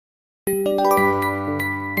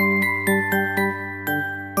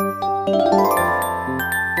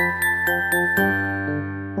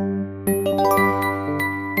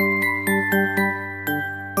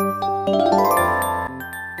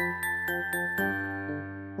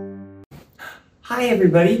Hi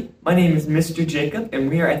everybody, my name is Mr. Jacob and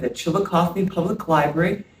we are at the Chillicothe Public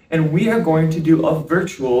Library and we are going to do a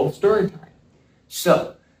virtual story time.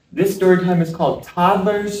 So, this story time is called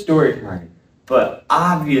Toddler Storytime, but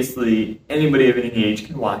obviously anybody of any age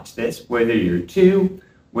can watch this, whether you're 2,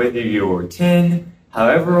 whether you're 10,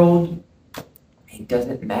 however old, it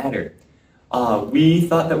doesn't matter. We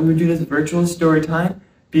thought that we would do this virtual story time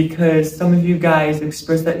because some of you guys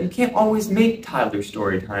expressed that you can't always make toddler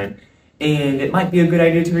story time, and it might be a good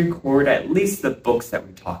idea to record at least the books that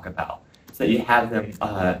we talk about so that you have them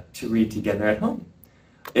to read together at home.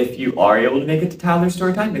 If you are able to make it to toddler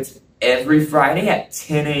story time, it's every Friday at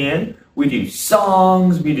 10 a.m. We do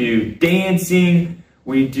songs, we do dancing,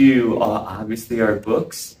 we do obviously our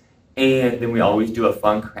books, and then we always do a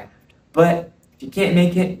fun craft. But if you can't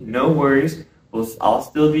make it, no worries. I'll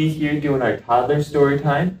still be here doing our toddler story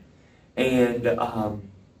time, and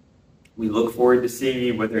we look forward to seeing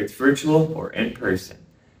you whether it's virtual or in person.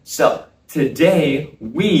 So today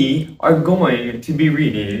we are going to be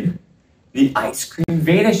reading The Ice Cream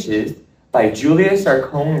Vanishes by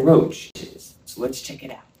Sarcone-Roach. So let's check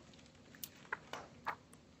it out.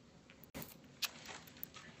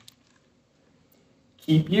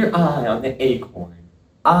 Keep your eye on the acorn.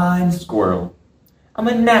 I'm Squirrel. I'm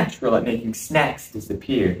a natural at making snacks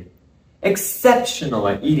disappear, exceptional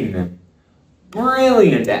at eating them,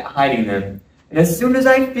 brilliant at hiding them, and as soon as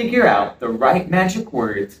I figure out the right magic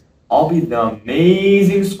words, I'll be the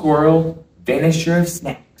amazing squirrel vanisher of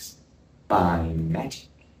snacks by magic.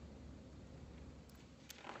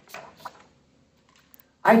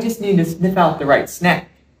 I just need to sniff out the right snack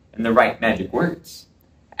and the right magic words.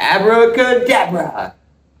 Abracadabra!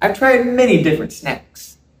 I've tried many different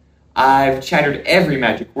snacks. I've chattered every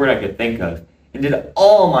magic word I could think of and did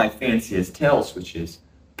all my fanciest tail switches.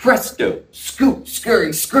 Presto, scoot,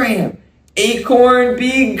 scurry, scram, acorn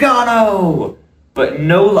be gone-o! But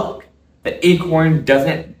no luck, the acorn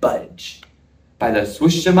doesn't budge. By the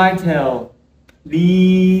swish of my tail,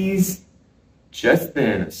 please. Just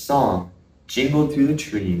then a song jingled through the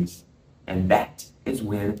trees, and that is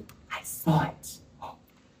when I saw it.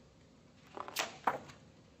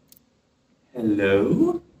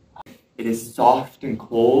 Hello? It is soft and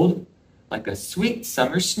cold, like a sweet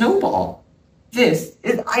summer snowball. This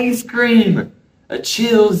is ice cream! A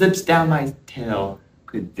chill zips down my tail.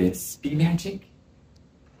 Could this be magic?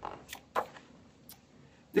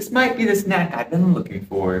 This might be the snack I've been looking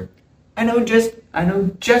for. I know just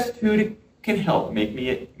who can help make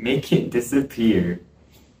it disappear.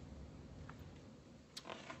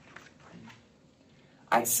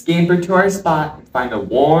 I scamper to our spot and find a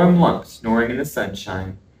warm lump snoring in the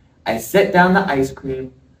sunshine. I set down the ice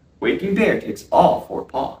cream. Waking Bear takes all 4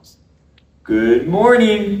 paws. Good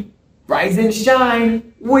morning! Rise and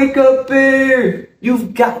shine! Wake up, Bear!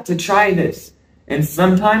 You've got to try this! And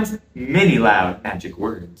sometimes many loud magic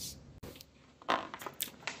words.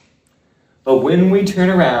 But when we turn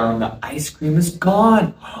around, the ice cream is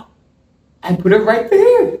gone. I put it right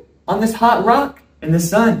there, on this hot rock in the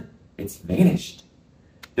sun. It's vanished.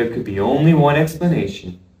 There could be only one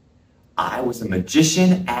explanation. I was a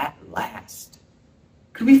magician at last.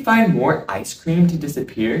 Could we find more ice cream to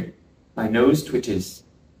disappear? My nose twitches.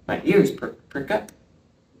 My ears prick up.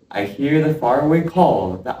 I hear the faraway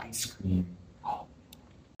call of the ice cream.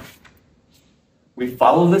 We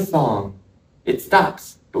follow the song. It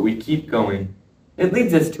stops, but we keep going. It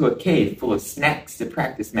leads us to a cave full of snacks to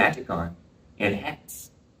practice magic on, and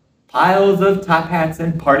hats. Piles of top hats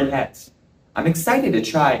and party hats. I'm excited to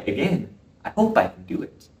try again. I hope I can do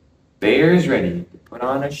it. Bear's ready to put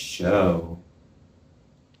on a show.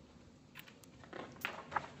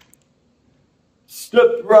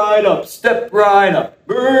 Step right up,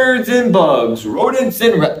 birds and bugs, rodents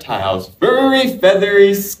and reptiles, furry,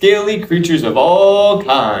 feathery, scaly creatures of all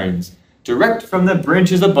kinds. Direct from the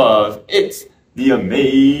branches above, it's the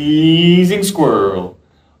amazing squirrel,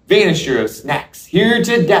 vanisher of snacks, here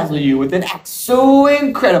to dazzle you with an act so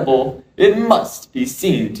incredible, it must be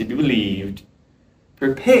seen to be believed.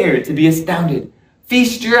 Prepare to be astounded.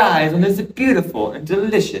 Feast your eyes on this beautiful and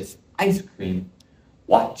delicious ice cream.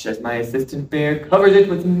 Watch as my assistant bear covers it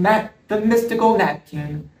with the mystical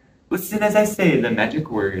napkin. Listen as I say the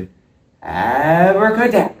magic word,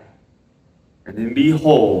 abracadabra. And then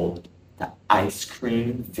behold, the ice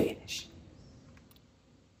cream vanishes.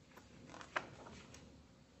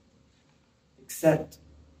 Except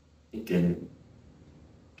it didn't.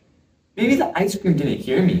 Maybe the ice cream didn't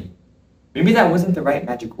hear me. Maybe that wasn't the right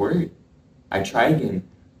magic word. I try again.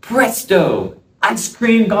 Presto! Ice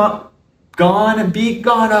cream gone be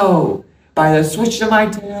gone-o! By the switch of my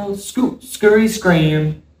tail, scoot, scurry,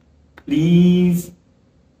 scram. Please.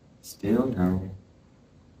 Still no.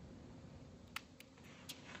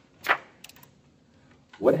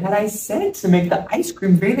 What had I said to make the ice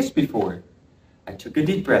cream vanish before? I took a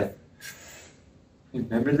deep breath.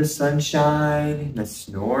 Remember the sunshine and the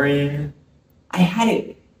snoring? I had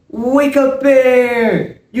it. Wake up,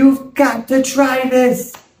 Bear! You've got to try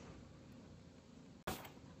this!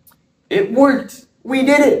 It worked! We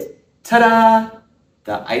did it! Ta-da!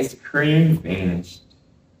 The ice cream vanished.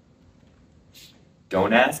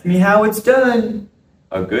 Don't ask me how it's done.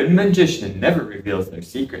 A good magician never reveals their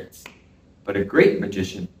secrets, but a great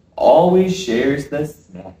magician always shares the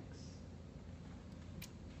snacks.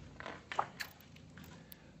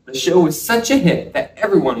 The show was such a hit that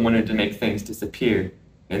everyone wanted to make things disappear.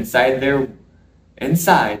 Inside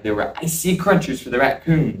there were icy crunchers for the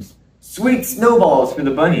raccoons, sweet snowballs for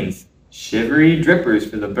the bunnies, shivery drippers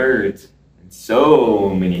for the birds, and so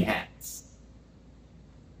many hats.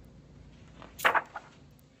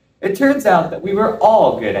 It turns out that we were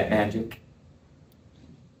all good at magic.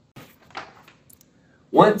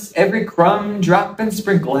 Once every crumb, drop, and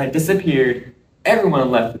sprinkle had disappeared,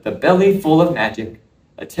 everyone left with a belly full of magic,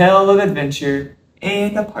 a tale of adventure,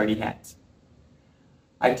 and a party hat.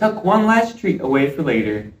 I tuck one last treat away for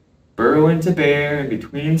later, burrow into Bear, and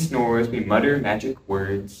between snores we mutter magic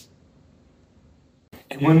words.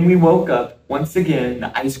 And when we woke up, once again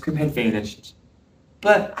the ice cream had vanished.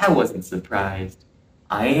 But I wasn't surprised.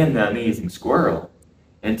 I am the amazing squirrel,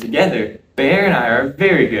 and together Bear and I are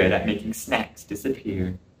very good at making snacks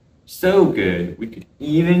disappear. So good we could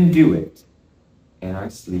even do it in our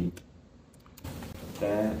sleep.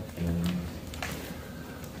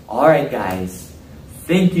 Alright guys,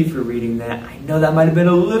 thank you for reading that. I know that might have been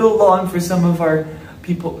a little long for some of our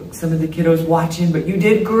people, some of the kiddos watching, but you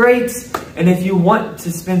did great. And if you want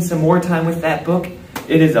to spend some more time with that book,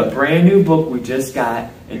 it is a brand new book we just got,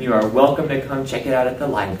 and you are welcome to come check it out at the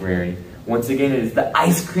library. Once again, it is The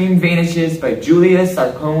Ice Cream Vanishes by Julia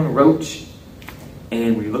Sarcone-Roach.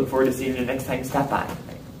 And we look forward to seeing you next time you stop by.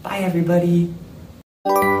 Bye everybody.